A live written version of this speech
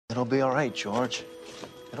It'll be all right, George.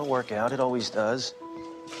 It'll work out. It always does.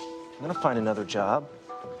 I'm gonna find another job.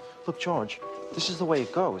 Look, George, this is the way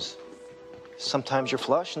it goes. Sometimes you're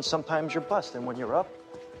flush and sometimes you're bust. And when you're up,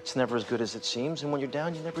 it's never as good as it seems. And when you're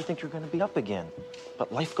down, you never think you're gonna be up again.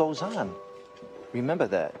 But life goes on. Remember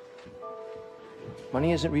that.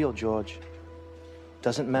 Money isn't real, George.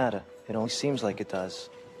 Doesn't matter. It only seems like it does.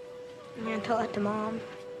 Yeah, tell that to Mom.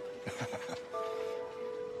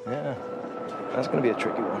 Yeah, that's gonna be a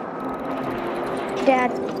tricky one.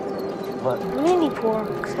 Dad, What? I'm gonna be poor,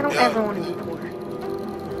 because I don't ever want to be poor.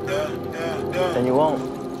 Then you won't.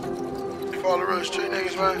 For all the real street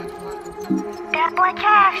niggas, man. That boy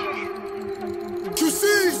Cash is... You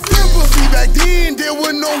see, simple. See, back then, there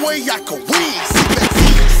was no way I could win.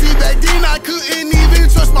 See, back then, I couldn't even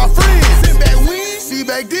trust my friends. See, back when? See,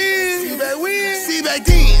 back then. See, back when? See, back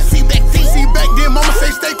then. See, back then. See, back then, mama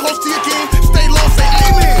say stay close to your king. Stay low, say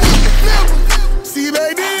amen. See,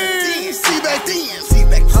 back then. See, back then. See,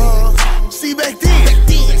 back then. See, back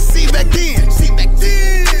then. See, back then. See, back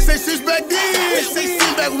then. Say since back then. Say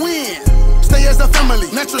since back when. Stay as a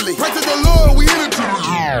family, naturally. Pray to the Lord, we in it to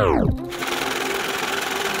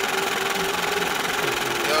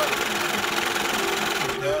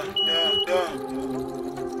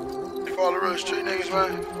For all the real street niggas,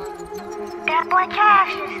 man. That boy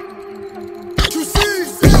Cash is... You see,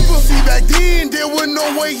 simple. See, back then, there was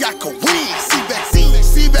no way I could win.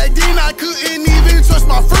 See, back then, I couldn't even trust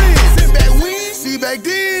my friends. See, back when? See, back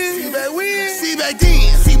then. See, back when? See, back then.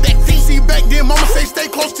 See, back then. See, back then, mama say stay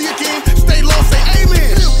close to your king. Stay low, say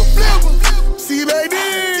amen. See, back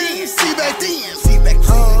then. See, back then. See, back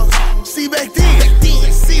then. See, back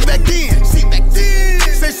then. See, back then. See, back then.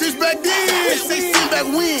 Say since back then. Say since back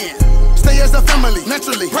when. Stay as a family,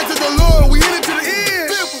 naturally. Pray to the Lord, we in it to the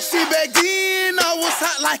end. See, back then, I was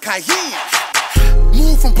hot like I am.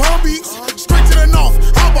 Moved from Palm Beach, straight to the north,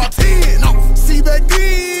 how about 10? See, back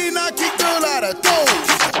then, I kicked a lot of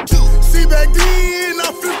throws. See, back then,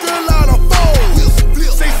 I flipped a lot of foes.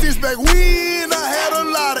 Say since back when, I had a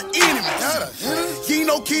lot of enemies. You ain't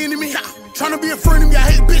no kidding me. Tryna be a friend of me,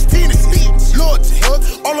 I hate bitch tendency. Loyalty,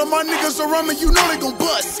 all of my niggas around me, you know they gon'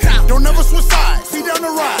 bust. Don't never switch sides, see down the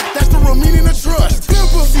ride, that's the real meaning of trust.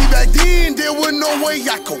 See, back then, there was no way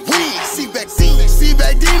I could win. See, back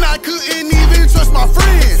then, I couldn't even trust my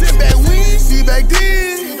friends. See, back when? See, back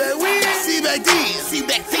then. See, back when? See, back then. See,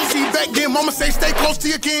 back then. See, back then, mama say stay close to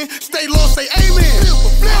your king. Stay low, say amen.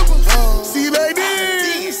 See, back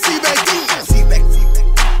then. See, back then. See, back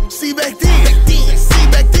then. See, back then. See,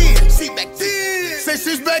 back then. See, back then. Say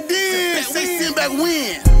since back then. Say since back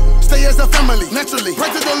when. Stay as a family, naturally. Pray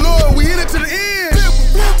to the Lord, we in it to the end.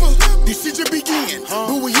 This shit just begin,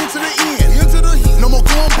 but we into the end. No more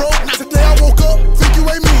going broke. Today I woke up, thank you,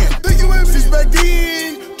 amen. Since back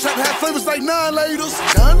then, trap had flavors like 9 laters,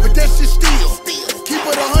 but that shit still. Keep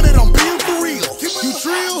it 100, I'm being for real. You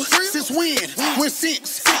drill? Since when? When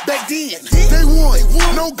since? Back then, day one,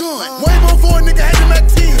 no gun. Way before a nigga had them at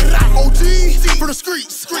 10. OG, for the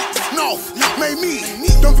streets, North, made me.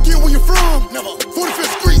 Don't forget where you're from.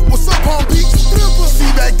 45th Street, what's up, Palm Beach?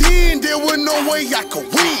 See, back then, there was no way I could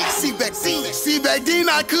win. See, back then,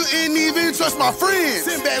 I couldn't even trust my friends.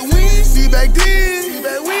 See, back when? See, back then. See,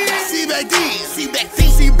 back when? See, back then. See, back then.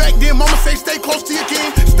 See, back then, mama say stay close to your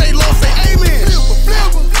king. Stay low, say amen.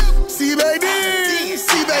 See, back then.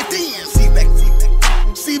 See, back then. See, back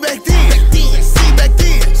then. See, back then. See, back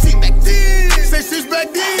then. See, back then. Say since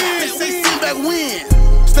back then. Say since back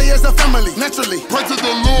when. Stay as a family, naturally. Pray to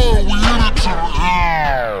the Lord, we in it to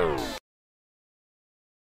the end.